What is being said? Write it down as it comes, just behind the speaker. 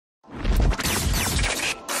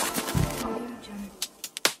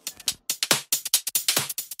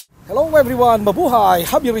Hello everyone, mabuhay!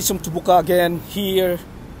 Happy resumed to Buka again here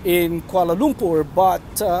in Kuala Lumpur.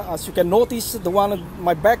 But as you can notice, the one in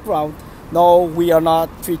my background, no, we are not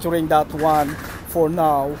featuring that one for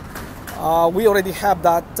now. We already have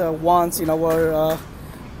that once in our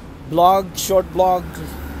short blog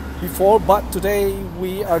before, but today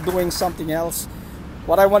we are doing something else.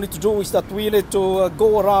 What I wanted to do is that we need to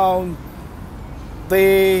go around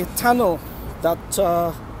the tunnel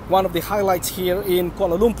that one of the highlights here in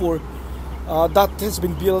Kuala Lumpur that has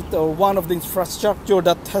been built, or one of the infrastructure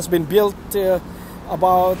that has been built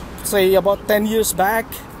about 10 years back.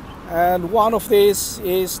 And one of these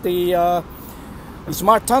is the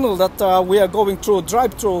smart tunnel that we are going through,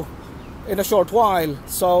 drive through in a short while.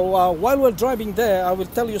 So while we're driving there, I will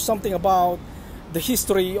tell you something about the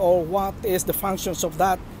history or what is the functions of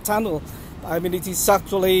that tunnel. I mean, it is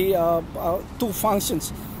actually two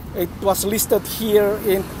functions. It was listed here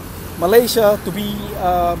in Malaysia to be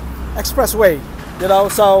expressway, you know.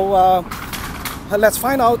 So let's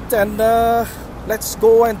find out and let's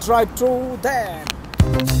go and drive through there.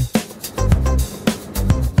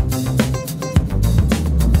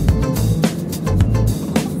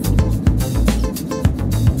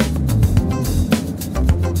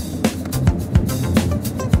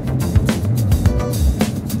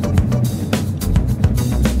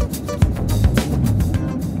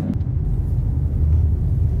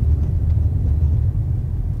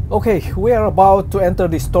 Okay, we are about to enter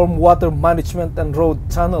the Stormwater Management and Road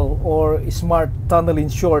Tunnel, or Smart Tunnel in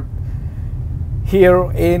short,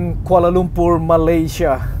 here in Kuala Lumpur,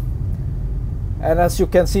 Malaysia. And as you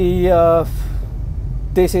can see,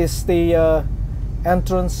 this is the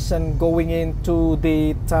entrance and going into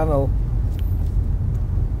the tunnel.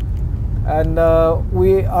 And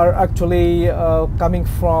we are actually coming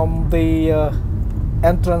from the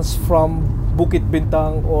entrance from Bukit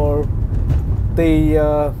Bintang, or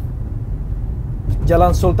the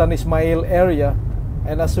Jalan Sultan Ismail area.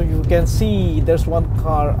 And as you can see, there's one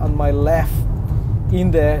car on my left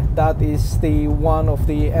in there. That is the one of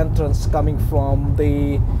the entrance coming from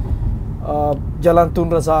the Jalan Tun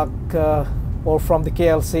Razak or from the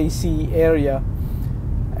KLCC area.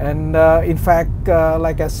 And in fact,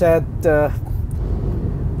 like I said, the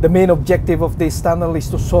main objective of this tunnel is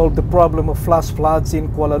to solve the problem of flash floods in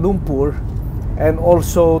Kuala Lumpur, and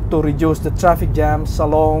also to reduce the traffic jams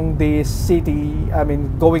along the city, I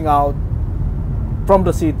mean going out from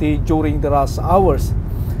the city during the rush hours.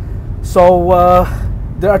 So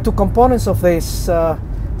there are two components of this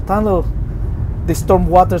tunnel, the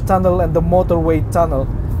stormwater tunnel and the motorway tunnel.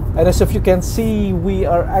 And as if you can see, we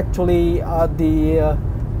are actually at the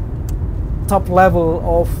top level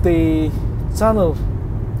of the tunnel.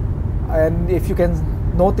 And if you can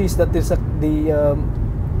notice that there's the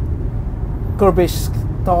curvish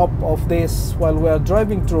top of this while we are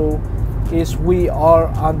driving through, is we are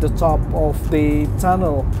on the top of the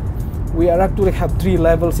tunnel. We are actually have three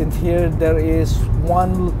levels in here. There is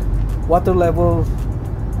one water level,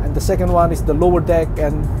 and the second one is the lower deck,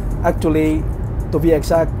 and actually, to be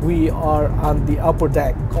exact, we are on the upper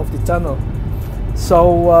deck of the tunnel.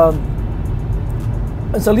 So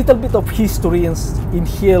it's a little bit of history in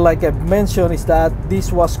here. Like I mentioned, is that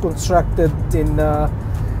this was constructed in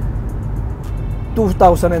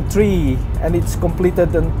 2003 and it's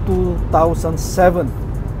completed in 2007.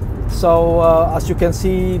 So as you can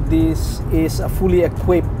see, this is a fully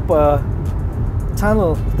equipped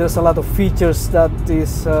tunnel. There's a lot of features that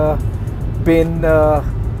is been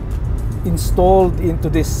installed into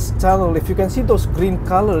this tunnel. If you can see those green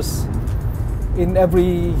colors in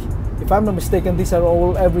every, if I'm not mistaken, these are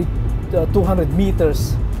all every 200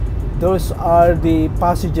 meters. Those are the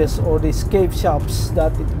passages or the escape shops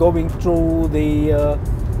that is going through the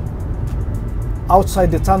outside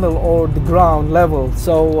the tunnel or the ground level.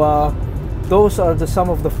 So those are some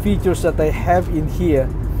of the features that I have in here.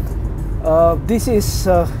 This is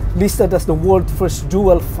listed as the world's first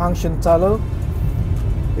dual function tunnel.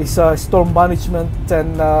 It's a storm management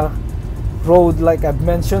and road, like I've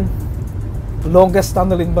mentioned. Longest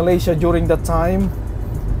tunnel in Malaysia during that time.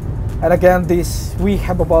 And again, we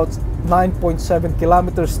have about 9.7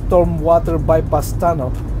 kilometers stormwater bypass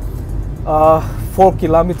tunnel, 4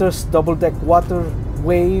 kilometers double-deck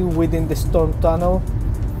waterway within the storm tunnel,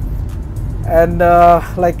 and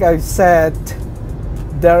like I said,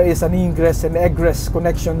 there is an ingress and egress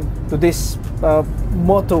connection to this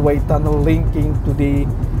motorway tunnel linking to the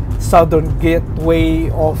southern gateway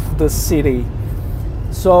of the city.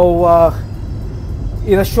 So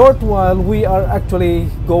in a short while, we are actually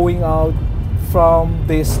going out from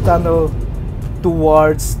this tunnel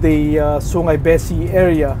towards the Sungai Besi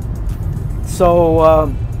area. So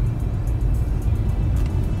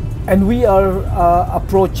and we are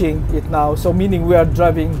approaching it now, so meaning we are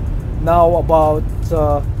driving now about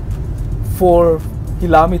 4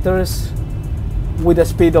 kilometers with a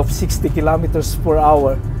speed of 60 kilometers per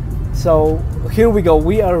hour. So here we go,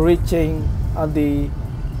 we are reaching on the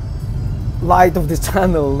light of the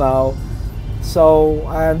tunnel now. So,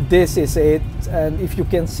 and this is it, and if you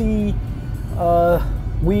can see,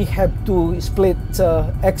 we have to split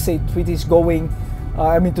exit, which is going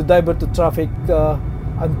to divert the traffic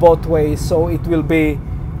on both ways. So it will be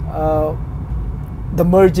the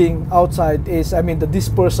merging outside is, the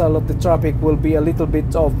dispersal of the traffic will be a little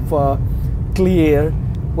bit of clear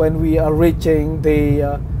when we are reaching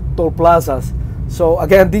the toll plazas. So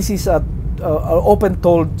again, this is a open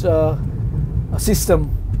toll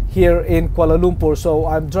system here in Kuala Lumpur. So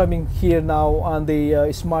I'm driving here now on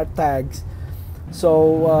the smart tags.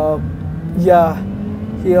 So yeah,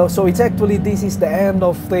 so it's actually, this is the end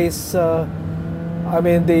of this the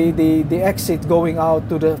exit going out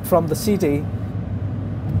to from the city.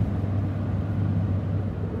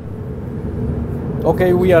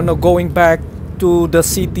 Okay, we are now going back to the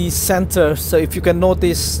city center. So if you can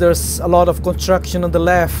notice, there's a lot of construction on the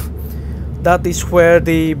left. That is where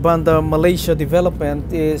the Bandar Malaysia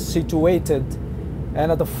development is situated.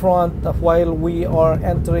 And at the front, while we are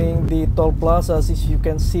entering the toll plazas, as you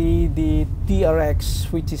can see the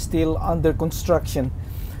TRX, which is still under construction.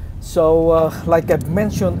 So like I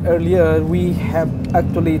mentioned earlier, we have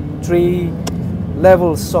actually 3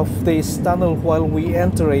 levels of this tunnel while we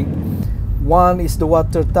entering. One is the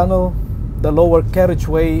water tunnel, the lower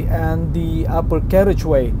carriageway, and the upper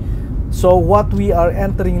carriageway. So what we are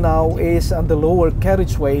entering now is on the lower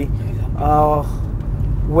carriageway,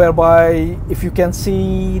 whereby if you can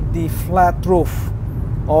see the flat roof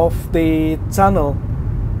of the tunnel,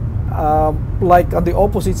 like on the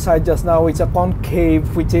opposite side just now, it's a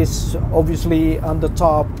concave, which is obviously on the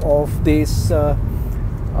top of this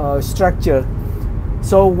structure.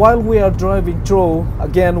 So while we are driving through,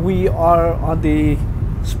 again, we are on the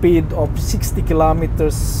speed of 60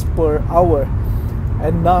 kilometers per hour.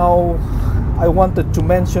 And now I wanted to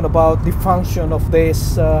mention about the function of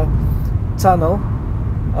this tunnel.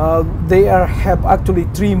 They have actually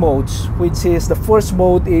 3 modes, which is, the first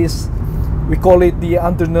mode is, we call it the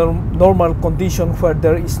under normal condition, where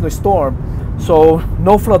there is no storm. So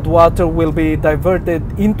no flood water will be diverted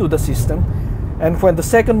into the system. And when the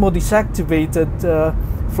second mode is activated,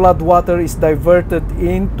 flood water is diverted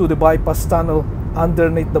into the bypass tunnel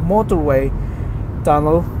underneath the motorway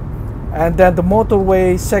tunnel. And then the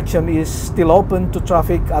motorway section is still open to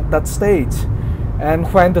traffic at that stage.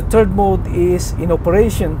 And when the third mode is in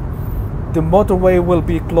operation, the motorway will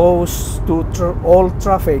be closed to all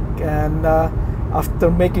traffic. And after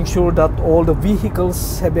making sure that all the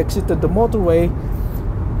vehicles have exited the motorway,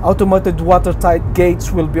 automated watertight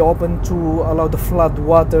gates will be open to allow the flood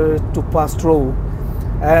water to pass through.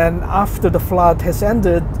 And after the flood has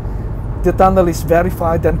ended, the tunnel is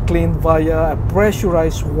verified and cleaned via a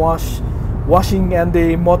pressurized washing, and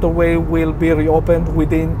the motorway will be reopened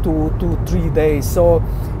within 2 to 3 days. So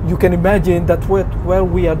you can imagine that where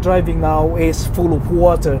we are driving now is full of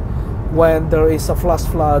water when there is a flash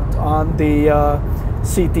flood on the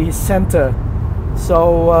city center.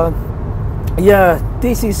 So yeah,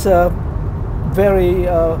 this is a very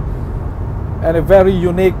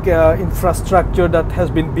unique infrastructure that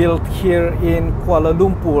has been built here in Kuala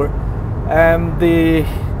Lumpur. And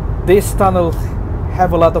this tunnel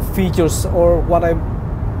have a lot of features, or what I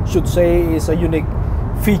should say is a unique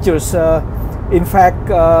features. In fact,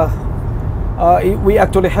 we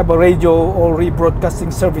actually have a radio or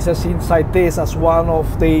rebroadcasting services inside this as one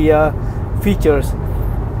of the features.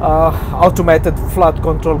 Automated flood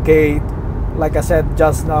control gate, like I said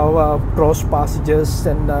just now, cross passages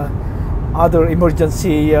and other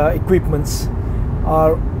emergency equipments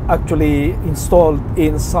are actually installed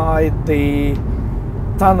inside the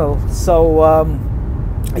tunnel. So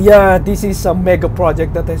yeah, this is a mega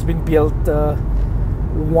project that has been built.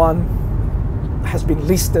 One has been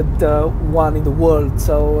listed one in the world.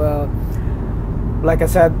 So like I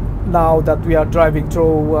said, now that we are driving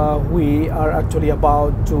through, we are actually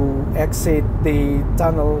about to exit the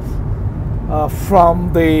tunnel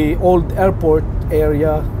from the old airport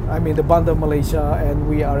area, the Bandar Malaysia, and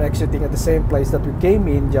we are exiting at the same place that we came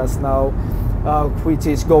in just now, which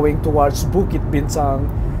is going towards Bukit Bintang.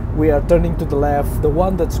 We are turning to the left. The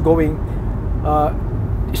one that's going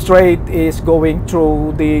straight is going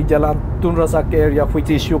through the Jalan Tun Razak area, which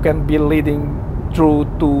is, you can be leading through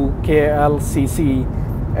to KLCC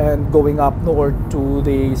and going up north to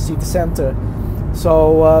the city center.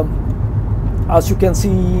 So as you can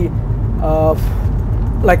see,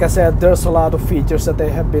 like I said, there's a lot of features that they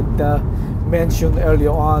have been mentioned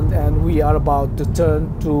earlier on, and we are about to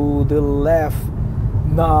turn to the left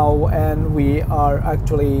now, and we are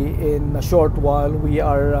actually, in a short while, we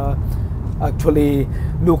are actually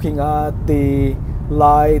looking at the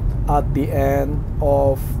light at the end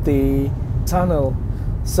of the tunnel.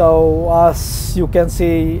 So as you can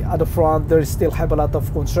see at the front, there still have a lot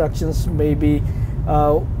of constructions. Maybe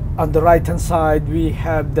on the right hand side we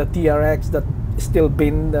have the TRX that still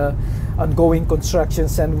been ongoing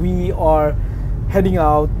constructions, and we are heading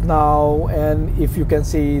out now. And if you can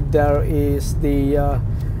see, there is the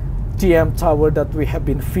TM tower that we have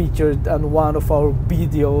been featured on one of our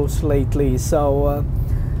videos lately. So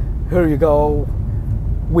here you go,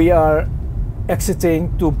 we are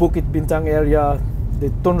exiting to Bukit Bintang area, the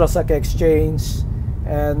Tun Rasaka Exchange,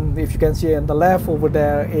 and if you can see on the left over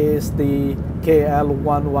there is the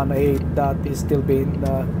KL118 that is still being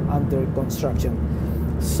under construction.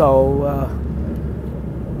 So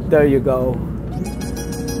there you go.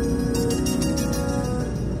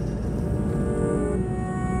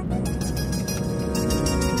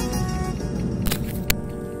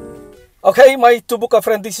 Okay, my Tubuka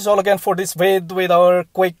friend, this is all again for this vid with our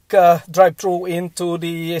quick drive-through into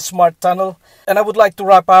the smart tunnel. And I would like to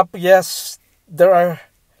wrap up. Yes, there are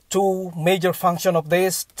two major functions of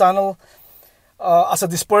this tunnel as a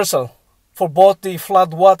dispersal for both the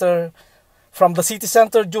flood water from the city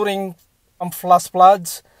center during flash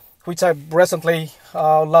floods, which I recently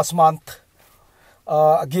last month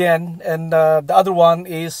again, and the other one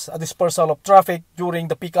is a dispersal of traffic during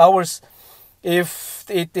the peak hours if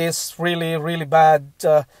it is really bad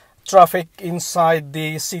traffic inside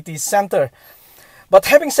the city center. But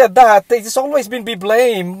having said that, it has always been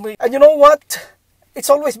blamed, and you know what?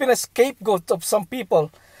 It's always been a scapegoat of some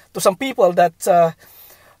people, that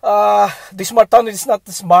the smart tunnel is not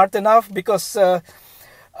smart enough, because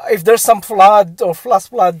if there's some flood or flash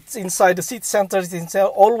floods inside the city center, it's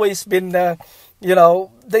always been, you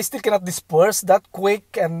know, they still cannot disperse that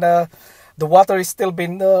quick, and the water is still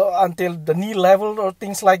been until the knee level or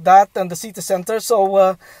things like that, and the city center.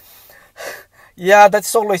 So yeah,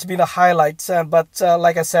 that's always been a highlight. But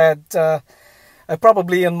like I said,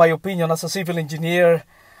 probably in my opinion as a civil engineer,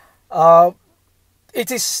 it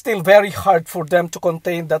is still very hard for them to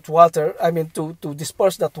contain that water. I mean, to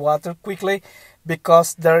disperse that water quickly,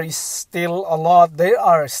 because there are still a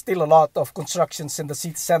lot of constructions in the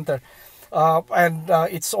city center, and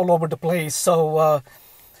it's all over the place. So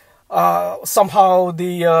somehow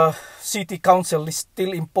the city council is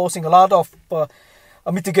still imposing a lot of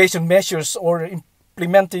mitigation measures or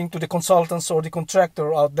implementing to the consultants or the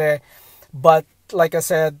contractor out there. But like I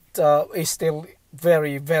said, it's still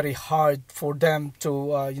very hard for them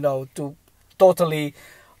to you know, to totally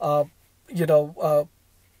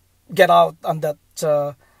get out on that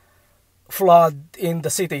flood in the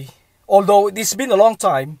city. Although it's been a long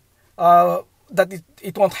time that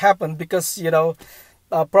it won't happen, because you know,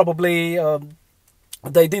 probably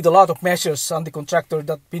they did a lot of measures on the contractor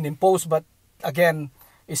that been imposed, but again,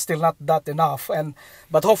 it's still not that enough.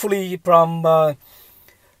 But hopefully from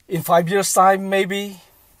in 5 years time, maybe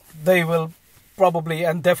they will probably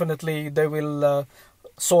and definitely they will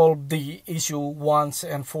solve the issue once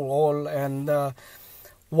and for all. And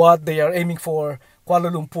what they are aiming for,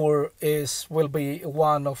 Kuala Lumpur will be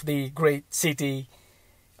one of the great city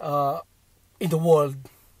in the world,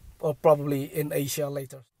 or probably in Asia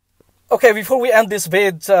later. Okay, before we end this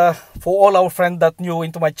vid, for all our friends that new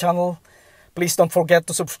into my channel, please don't forget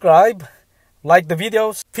to subscribe, like the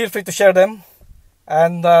videos, feel free to share them,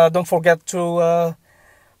 and don't forget to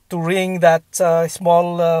ring that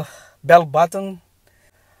small bell button,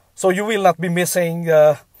 so you will not be missing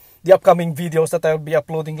the upcoming videos that I'll be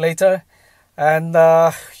uploading later. And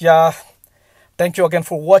yeah, thank you again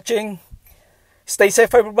for watching. Stay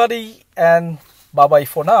safe everybody, and bye bye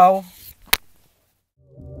for now.